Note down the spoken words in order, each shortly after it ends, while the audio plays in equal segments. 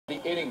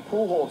The inning,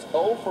 Pujols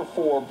 0 for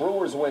 4.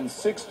 Brewers win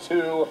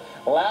 6-2.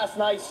 Last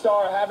night's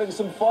star having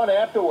some fun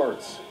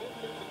afterwards.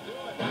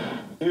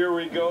 Here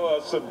we go,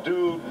 a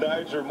subdued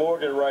Nyjer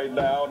Morgan right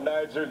now.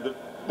 Nyjer,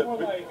 more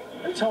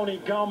like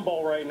Tony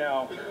Gumbo right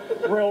now.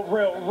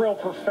 Real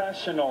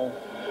professional.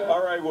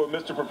 All right, well,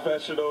 Mr.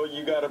 Professional,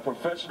 you got a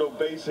professional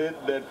base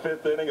hit that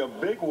fifth inning, a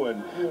big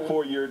one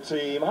for your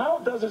team. How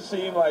does it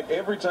seem like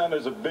every time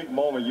there's a big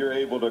moment, you're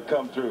able to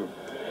come through?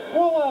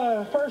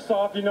 Well, first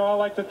off, I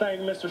like to thank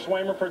Mr.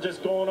 Schwamer for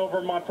just going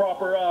over my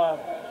proper,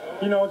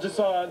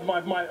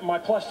 my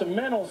plush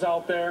fundamentals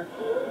out there,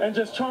 and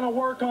just trying to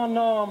work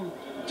on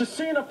just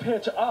seeing a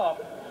pitch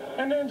up,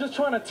 and then just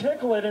trying to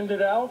tickle it into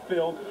the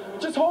outfield.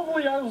 Just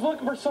hopefully I was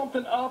looking for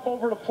something up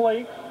over the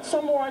plate,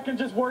 somewhere I can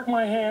just work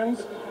my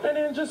hands, and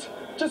then just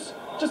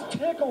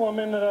tickle them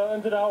into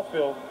the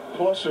outfield.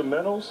 Plush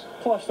fundamentals?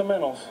 Plush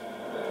fundamentals.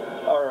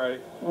 All right,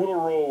 we'll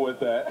roll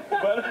with that.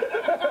 But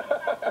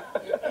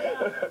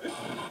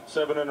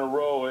 7 in a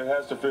row, it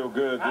has to feel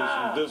good.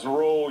 This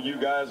roll you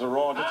guys are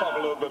on. Just talk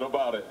a little bit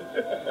about it.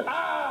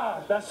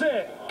 That's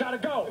it. Gotta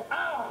go.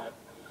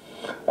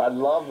 I'd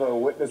love to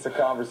witness a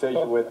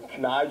conversation with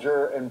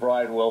Nyjer and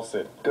Brian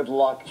Wilson. Good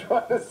luck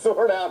trying to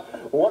sort out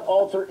what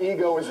alter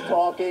ego is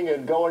talking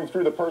and going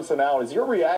through the personalities. Your reaction